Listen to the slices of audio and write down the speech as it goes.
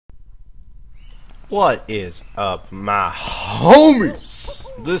What is up, my homies?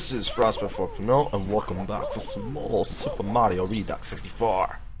 This is Frostbite 4.0, and welcome back for some more Super Mario Redux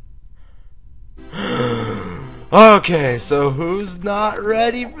 64. Okay, so who's not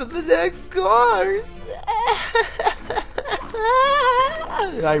ready for the next course?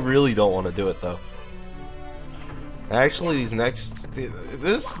 I really don't want to do it though. Actually,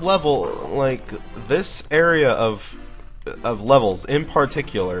 this level, like this area of levels in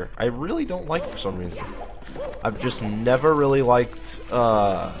particular, I really don't like for some reason. I've just never really liked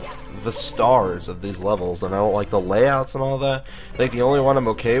the stars of these levels, and I don't like the layouts and all that. I think the only one I'm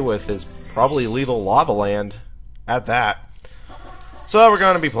okay with is probably Lethal Lava Land at that. So we're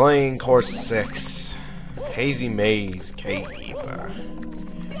going to be playing Course 6, Hazy Maze Cave.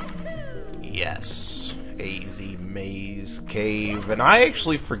 Yes, Hazy Maze Cave. And I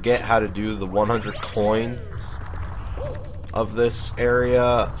actually forget how to do the 100 coins of this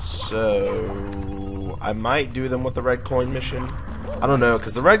area, so I might do them with the red coin mission. I don't know,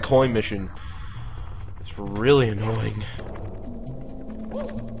 because the red coin mission is really annoying.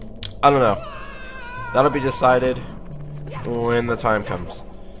 I don't know. That'll be decided when the time comes.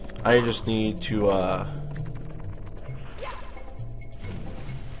 I just need to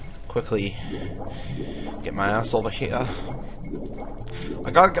quickly get my ass over here.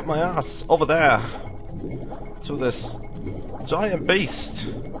 I gotta get my ass over there to this giant beast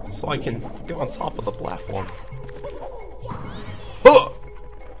so I can get on top of the platform. Huh!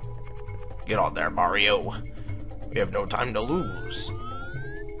 Get on there, Mario. We have no time to lose.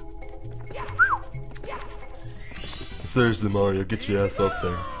 Seriously, Mario, get your ass up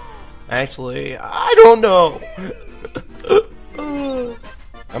there. Actually, I don't know.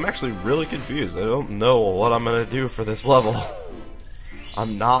 I'm actually really confused. I don't know what I'm gonna do for this level.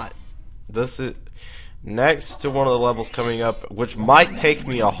 I'm not. This is next to one of the levels coming up, which might take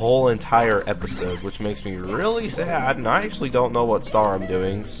me a whole entire episode, which makes me really sad, and I actually don't know what star I'm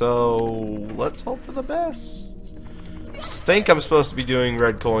doing, so let's hope for the best. I think I'm supposed to be doing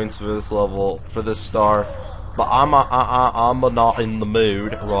red coins for this level, for this star, but I'm not in the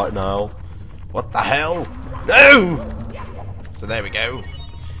mood right now. What the hell? No! So there we go.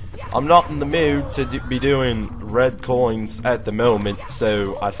 I'm not in the mood to be doing red coins at the moment,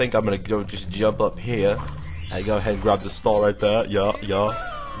 so I think I'm gonna go just jump up here and go ahead and grab the star right there. Yeah,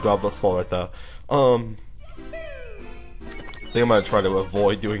 grab the star right there. I think I'm gonna try to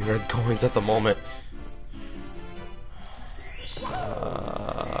avoid doing red coins at the moment.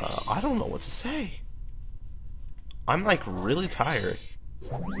 I don't know what to say. I'm like really tired.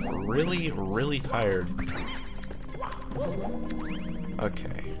 Really tired.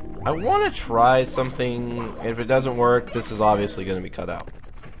 Okay. I want to try something. If it doesn't work, this is obviously going to be cut out.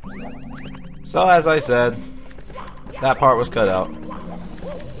 So, as I said, that part was cut out.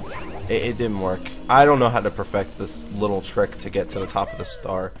 It didn't work. I don't know how to perfect this little trick to get to the top of the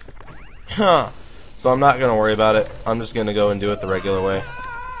star. Huh. So I'm not going to worry about it. I'm just going to go and do it the regular way.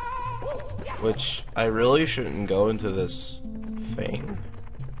 Which, I really shouldn't go into this thing.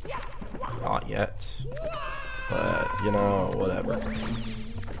 Not yet. But, you know, whatever.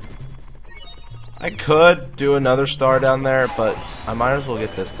 I could do another star down there, but I might as well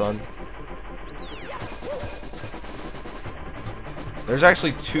get this done. There's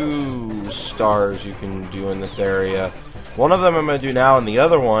actually 2 stars you can do in this area. One of them I'm going to do now, and the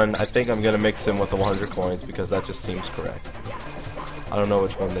other one, I think I'm going to mix in with the 100 coins, because that just seems correct. I don't know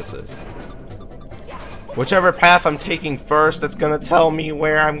which one this is. Whichever path I'm taking first, that's going to tell me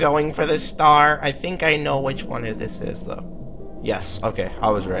where I'm going for this star. I think I know which one this is, though. Yes, okay,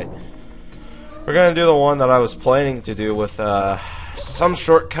 I was right. We're going to do the one that I was planning to do with some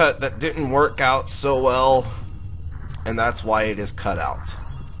shortcut that didn't work out so well, and that's why it is cut out.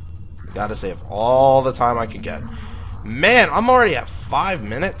 Gotta save all the time I could get. Man, I'm already at 5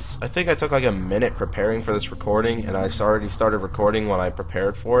 minutes. I think I took like a minute preparing for this recording, and I already started recording when I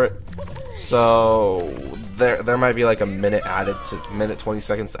prepared for it. So there might be like a minute added to minute 20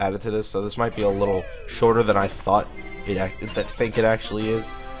 seconds added to this. So this might be a little shorter than I thought it actually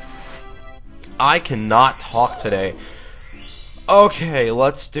is. I cannot talk today. Okay,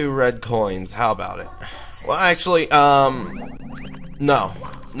 let's do red coins. How about it? Well, actually, no,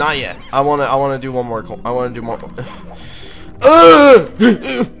 not yet. I wanna do one more. I wanna do more.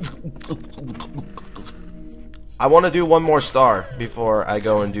 I want to do one more star before I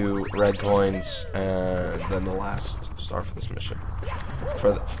go and do red coins, and then the last star for this mission.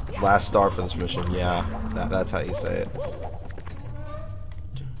 For the last star for this mission, yeah, that's how you say it.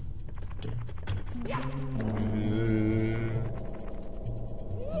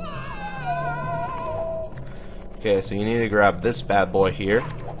 Okay, so you need to grab this bad boy here.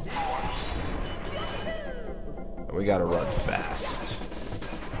 We gotta run fast.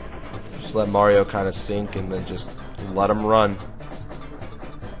 Just let Mario kind of sink and then just let him run.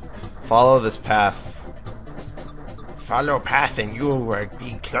 Follow this path. Follow path and you will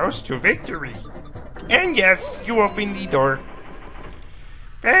be close to victory. And yes, you open the door.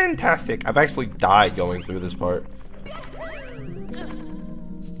 Fantastic. I've actually died going through this part.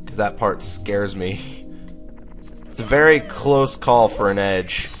 Because that part scares me. It's a very close call for an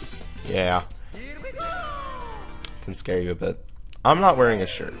edge. Yeah. Can scare you a bit. I'm not wearing a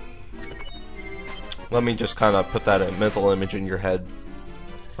shirt. Let me just kind of put that mental image in your head.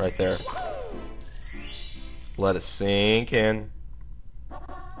 Right there. Let it sink in.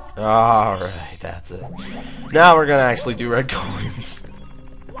 Alright, that's it. Now we're gonna actually do red coins.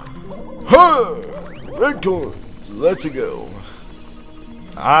 Huh! Red coins! Let's go.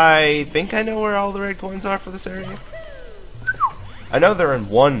 I think I know where all the red coins are for this area. I know they're in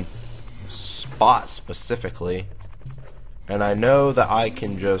one spot specifically. And I know that I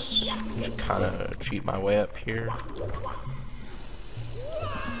can just kind of cheat my way up here.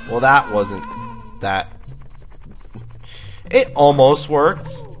 Well, that wasn't that. It almost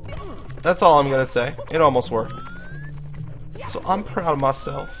worked. That's all I'm gonna say. It almost worked. So I'm proud of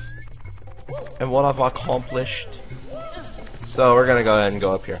myself and what I've accomplished. So we're gonna go ahead and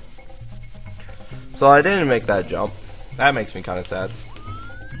go up here. So I didn't make that jump. That makes me kind of sad.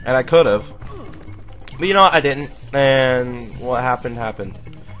 And I could have. But you know what? I didn't. And what happened, happened.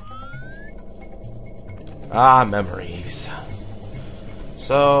 Ah, memories.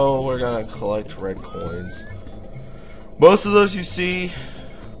 So we're gonna collect red coins. Most of those you see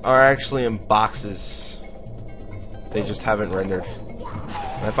are actually in boxes. They just haven't rendered.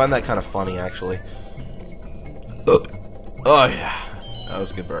 And I find that kind of funny, actually. Oh yeah, that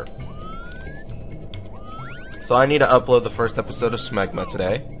was a good burp. So I need to upload the first episode of Smegma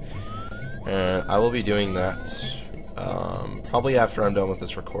today, and I will be doing that probably after I'm done with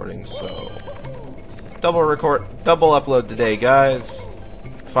this recording. So double upload today, guys.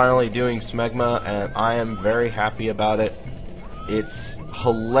 Finally doing Smegma, and I am very happy about it. It's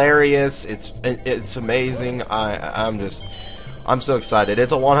hilarious. It's amazing. I'm so excited.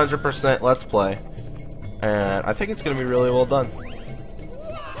 It's a 100% Let's Play. And I think it's going to be really well done.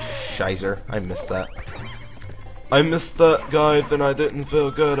 Shizer. I missed that. I missed that, guys, and I didn't feel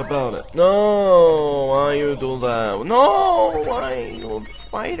good about it. No! Why you do that? No! Why? You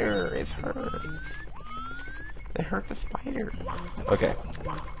spider. It hurts. It hurt the spider. Okay.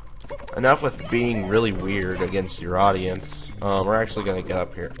 Enough with being really weird against your audience. We're actually going to get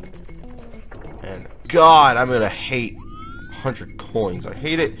up here. And, God, I'm going to hate 100 coins. I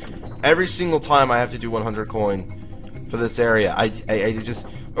hate it every single time I have to do 100 coin for this area. I just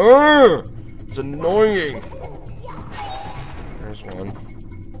it's annoying. There's one.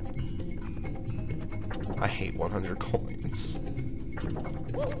 I hate 100 coins.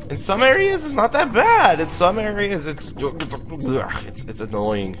 In some areas it's not that bad. In some areas it's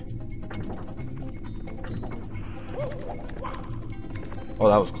annoying. Oh,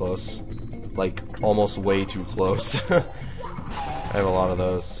 that was close. Like almost way too close. I have a lot of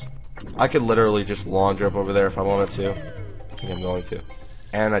those. I could literally just launch up over there if I wanted to. I think I'm going to.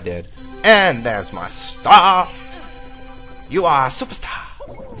 And I did. And there's my star! You are a superstar!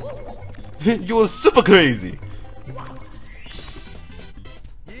 You are super crazy!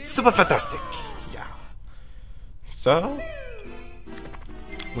 Super fantastic! Yeah. So,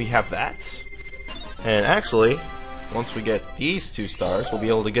 we have that. And actually, once we get these 2 stars, we'll be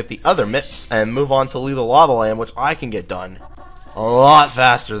able to get the other MIPS and move on to Lethal Lava Land, which I can get done a lot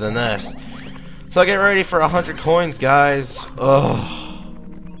faster than this. So get ready for 100 coins, guys. Ugh.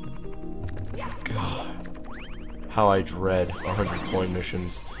 God. How I dread 100 coin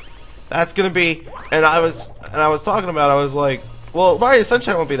missions. That's gonna be, and I was talking about, I was like, well, Mario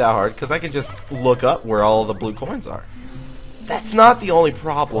Sunshine won't be that hard, because I can just look up where all the blue coins are. That's not the only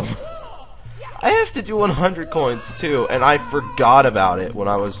problem. I have to do 100 coins too, and I forgot about it when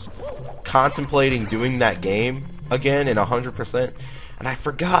I was contemplating doing that game again in 100%, and I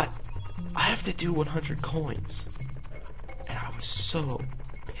forgot I have to do 100 coins, and I was so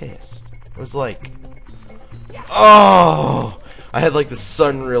pissed. It was like, oh, I had like this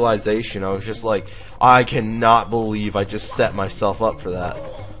sudden realization. I was just like, I cannot believe I just set myself up for that.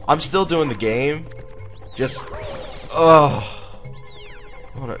 I'm still doing the game, just,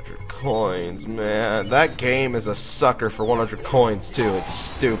 100 coins, man. That game is a sucker for 100 coins too. It's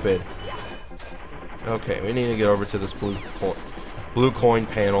stupid. Okay, we need to get over to this blue coin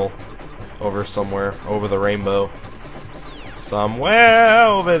panel over somewhere, over the rainbow. Somewhere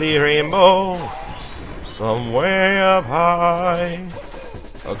over the rainbow. Somewhere up high.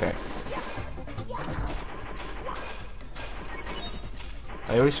 Okay.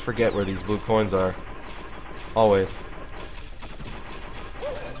 I always forget where these blue coins are. Always.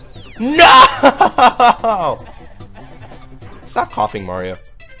 No! Stop coughing, Mario.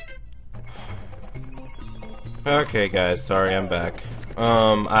 Okay, guys, sorry, I'm back.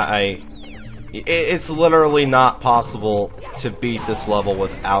 It's literally not possible to beat this level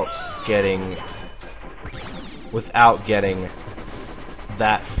without getting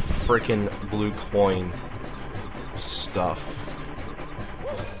that freaking blue coin stuff.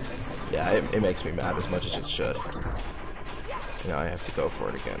 Yeah, it makes me mad as much as it should. Now I have to go for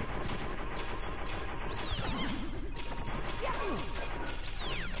it again.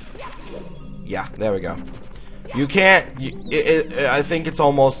 Yeah, there we go. You can't... I think it's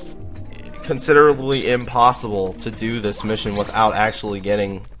almost considerably impossible to do this mission without actually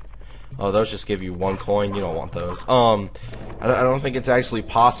getting... Oh, those just give you 1 coin. You don't want those. I don't think it's actually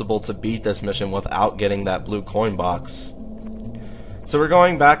possible to beat this mission without getting that blue coin box. So we're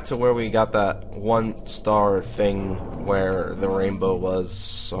going back to where we got that 1-star thing where the rainbow was.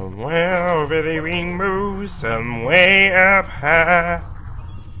 Somewhere over the rainbow, some way up high,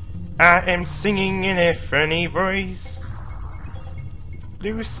 I am singing in a funny voice.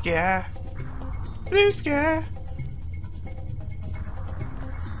 Blue sky, blue sky.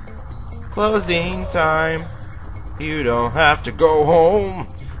 Closing time. You don't have to go home,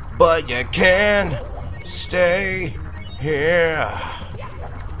 but you can stay here.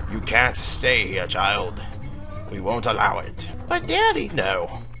 You can't stay here, child. We won't allow it. But Daddy...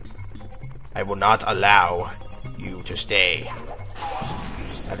 No. I will not allow you to stay.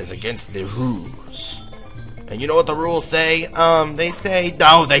 That is against the rules. And you know what the rules say? They say...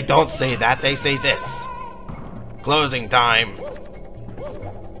 No, they don't say that. They say this. Closing time.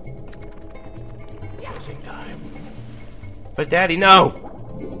 Closing time. But Daddy, no!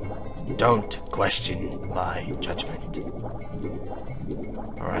 Don't question my judgment.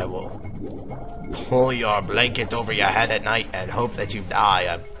 Or I will pull your blanket over your head at night and hope that you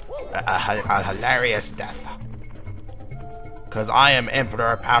die a hilarious death. Cause I am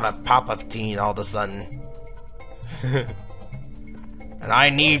Emperor Palpatine all of a sudden. And I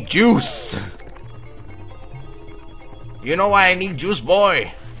need juice! You know why I need juice,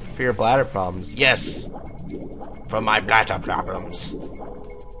 boy? For your bladder problems. Yes. For my bladder problems.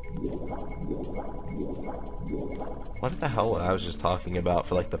 What the hell I was just talking about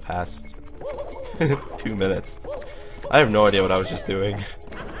for like the past 2 minutes? I have no idea what I was just doing.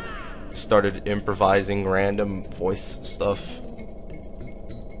 Started improvising random voice stuff.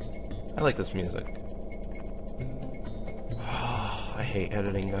 I like this music. I hate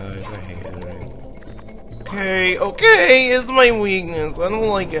editing, guys. I hate editing. Okay, it's my weakness. I don't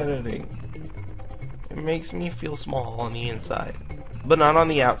like editing. It makes me feel small on the inside. But not on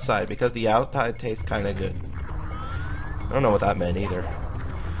the outside, because the outside tastes kind of good. I don't know what that meant either.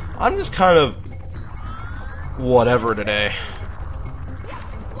 I'm just kind of whatever today.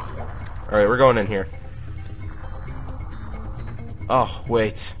 Alright, we're going in here. Oh,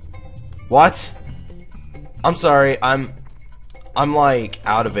 wait. What? I'm sorry, I'm like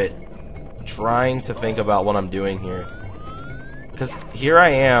out of it. Trying to think about what I'm doing here. Because here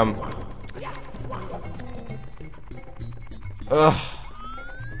I am. Ugh.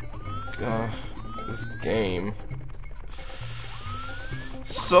 God, this game.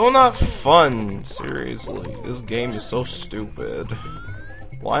 So not fun, seriously. This game is so stupid.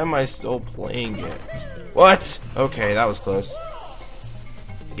 Why am I still playing it? What? Okay, that was close.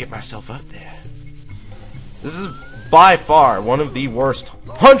 Get myself up there. This is by far one of the worst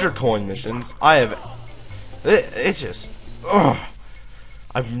 100 coin missions I have. It just. Ugh.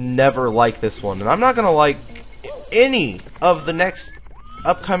 I've never liked this one, and I'm not gonna like any of the next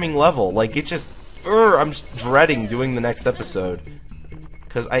upcoming level. Like, it just. I'm just dreading doing the next episode.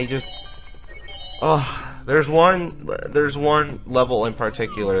 Because I just... there's one level in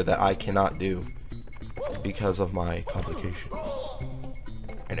particular that I cannot do because of my complications.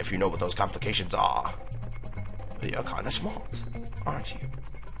 And if you know what those complications are, you're kind of smart, aren't you?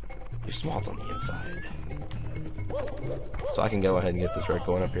 You're smart on the inside. So I can go ahead and get this red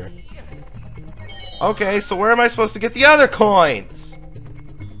coin up here. Okay, so where am I supposed to get the other coins?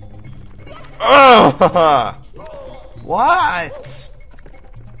 Oh! What?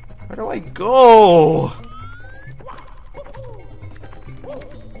 Where do I go?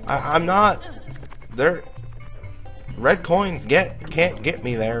 I'm not... There... Red coins can't get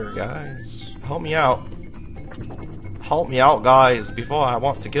me there, guys. Help me out. Help me out, guys, before I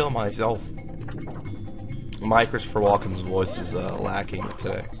want to kill myself. My Christopher Walken's voice is lacking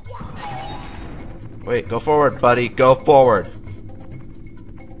today. Wait, go forward, buddy. Go forward.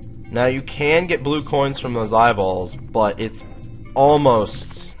 Now, you can get blue coins from those eyeballs, but it's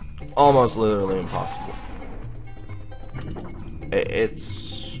almost literally impossible.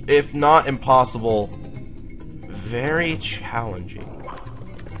 It's, if not impossible, very challenging.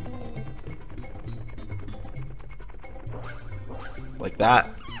 Like that.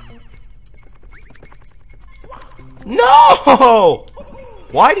 No!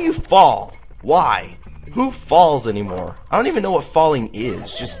 Why do you fall? Why? Who falls anymore? I don't even know what falling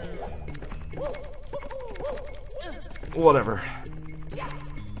is. Just... whatever.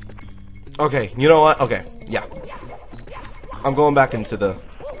 Okay, you know what? Okay, yeah. I'm going back into the...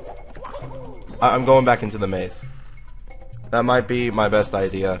 I'm going back into the maze. That might be my best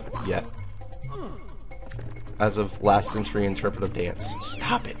idea yet. As of last century interpretive dance.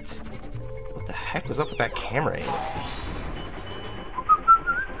 Stop it! What the heck was up with that camera aim?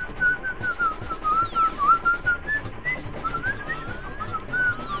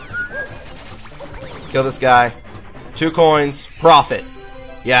 Kill this guy. 2 coins. Profit.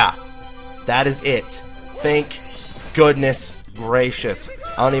 Yeah. That is it. Thank goodness gracious.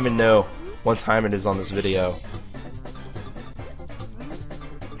 I don't even know what time it is on this video.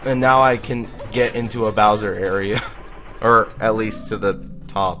 And now I can get into a Bowser area. Or at least to the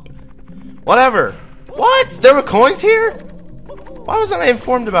top. Whatever. What? There were coins here? Why wasn't I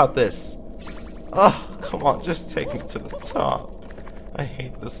informed about this? Oh, come on. Just take me to the top. I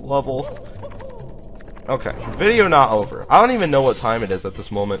hate this level. Okay, video not over. I don't even know what time it is at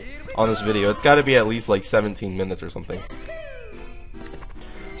this moment on this video. It's got to be at least like 17 minutes or something.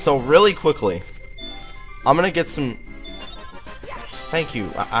 So really quickly, I'm gonna get some... Thank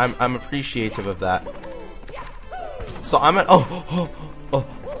you. I'm appreciative of that. So I'm at... Oh,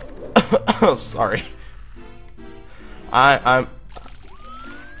 sorry. I'm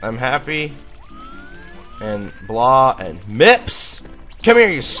happy and blah and Mips. Come here,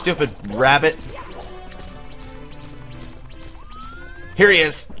 you stupid rabbit. Here he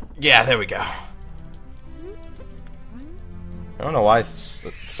is. Yeah, there we go. I don't know why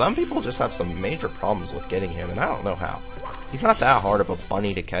some people just have some major problems with getting him, and I don't know how. He's not that hard of a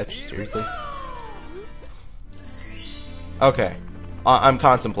bunny to catch, seriously. Okay, I'm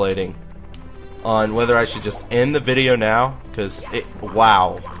contemplating on whether I should just end the video now, because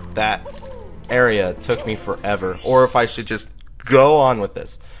wow, that area took me forever, or if I should just go on with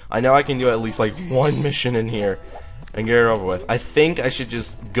this. I know I can do at least like 1 mission in here and get it over with. I think I should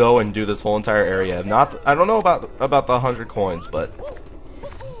just go and do this whole entire area. I don't know about the 100 coins, but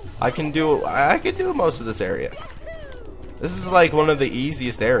I can do most of this area. This is like one of the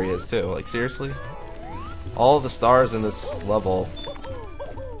easiest areas too. Like seriously, all the stars in this level.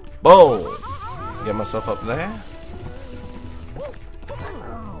 Boom! Get myself up there.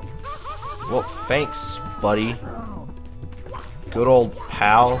 Well, thanks, buddy. Good old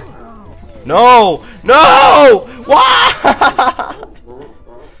pal. No! No! Why?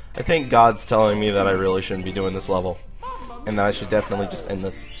 I think God's telling me that I really shouldn't be doing this level. And that I should definitely just end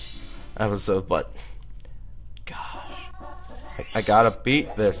this episode, but... gosh. I gotta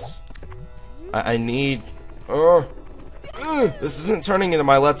beat this. I need... this isn't turning into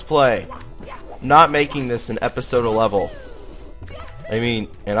my Let's Play. I'm not making this an episode of level. I mean,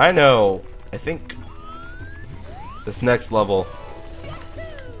 and I know... I think... this next level...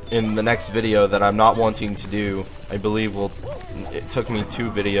 in the next video that I'm not wanting to do, I believe it took me 2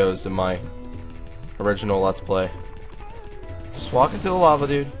 videos in my original Let's Play. Just walk into the lava,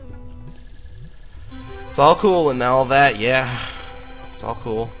 dude. It's all cool and all that, yeah. It's all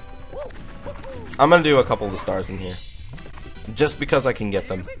cool. I'm gonna do a couple of the stars in here. Just because I can get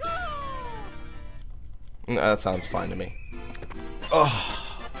them. That sounds fine to me. Oh,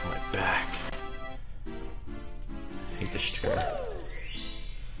 my back. I hate this chair.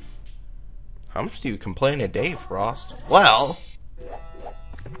 How much do you complain a day, Frost? Well...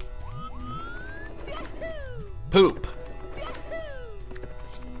 poop.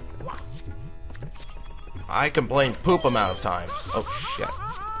 I complain poop amount of times. Oh, shit.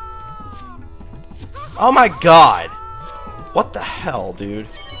 Oh my god! What the hell, dude?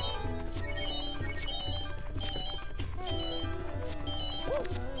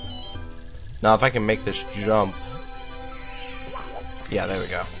 Now, if I can make this jump... yeah, there we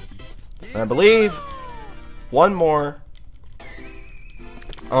go. And I believe one more.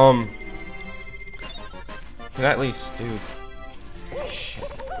 Can I at least do? Shit.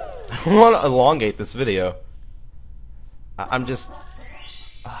 I want to elongate this video. I'm just.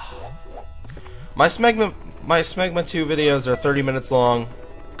 My Smegma 2 videos are 30 minutes long.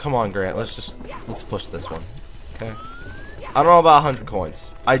 Come on, Grant. Let's push this one. Okay. I don't know about 100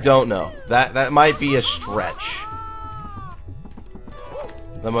 coins. I don't know. That might be a stretch.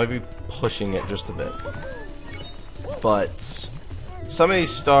 That might be pushing it just a bit. But some of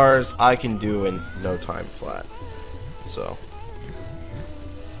these stars I can do in no time flat. So.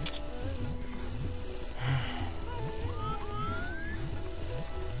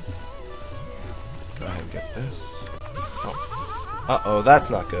 Go ahead and get this. Oh. Uh-oh, that's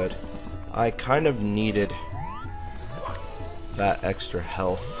not good. I kind of needed that extra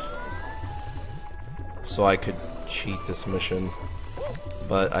health so I could cheat this mission.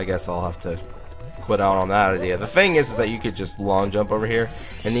 But I guess I'll have to quit out on that idea. The thing is that you could just long jump over here,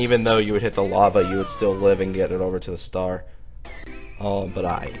 and even though you would hit the lava, you would still live and get it over to the star. But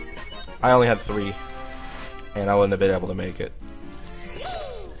I only had 3, and I wouldn't have been able to make it.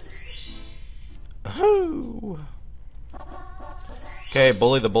 Woohoo! Okay,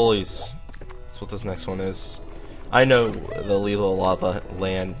 bully the bullies. That's what this next one is. I know the Lilo Lava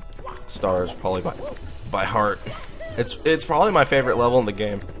Land stars probably by heart. It's probably my favorite level in the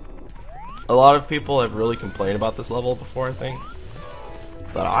game. A lot of people have really complained about this level before, I think.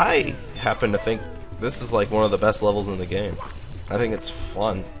 But I happen to think this is like one of the best levels in the game. I think it's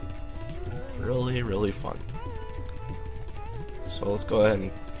fun. Really, really fun. So let's go ahead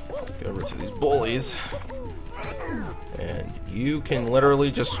and get over to these bullies. And you can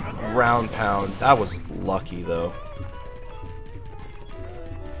literally just round pound. That was lucky, though.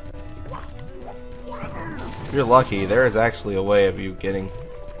 If you're lucky, there is actually a way of you getting...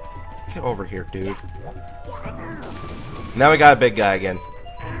 Get over here, dude. Now we got a big guy again.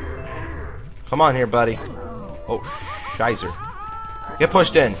 Come on here, buddy. Oh, shizer. Get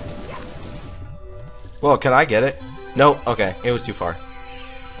pushed in. Well, can I get it? No, okay, it was too far.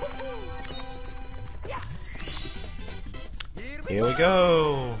 Here we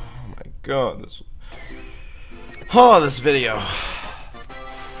go. Oh my god, this video.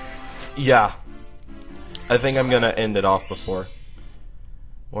 Yeah. I think I'm gonna end it off before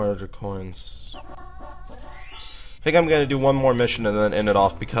 100 coins. I think I'm gonna do one more mission and then end it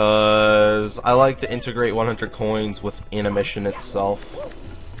off because I like to integrate 100 coins within a mission itself.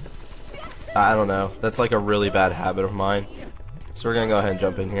 I don't know. That's like a really bad habit of mine. So we're gonna go ahead and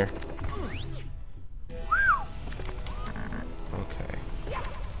jump in here. Okay.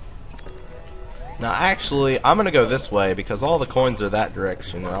 Now actually, I'm gonna go this way because all the coins are that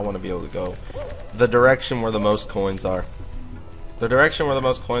direction and I want to be able to go the direction where the most coins are. The direction where the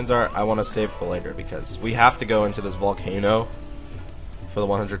most coins are, I want to save for later because we have to go into this volcano for the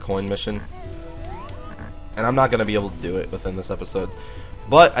 100 coin mission. And I'm not going to be able to do it within this episode.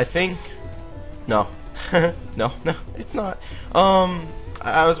 But I think... No. no, it's not.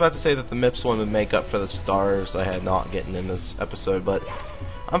 I was about to say that the MIPS one would make up for the stars I had not getting in this episode, but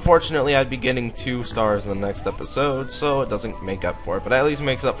unfortunately I'd be getting 2 stars in the next episode, so it doesn't make up for it. But at least it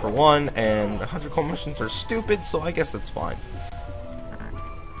makes up for 1, and 100 coin missions are stupid, so I guess that's fine.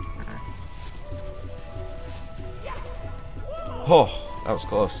 Oh, that was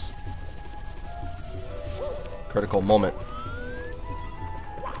close. Critical moment.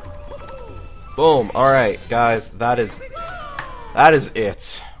 Boom. Alright, guys, that is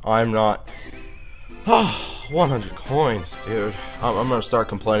it. I'm not... Oh, 100 coins, dude. I'm gonna start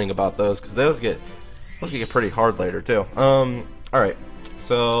complaining about those, because those get pretty hard later, too. Alright.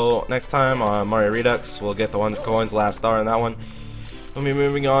 So, next time on Mario Redux, we'll get the 100 coins, last star in that one. We'll be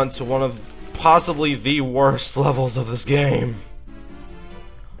moving on to one of possibly the worst levels of this game.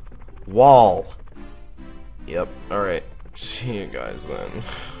 Wall. Yep, alright. See you guys then.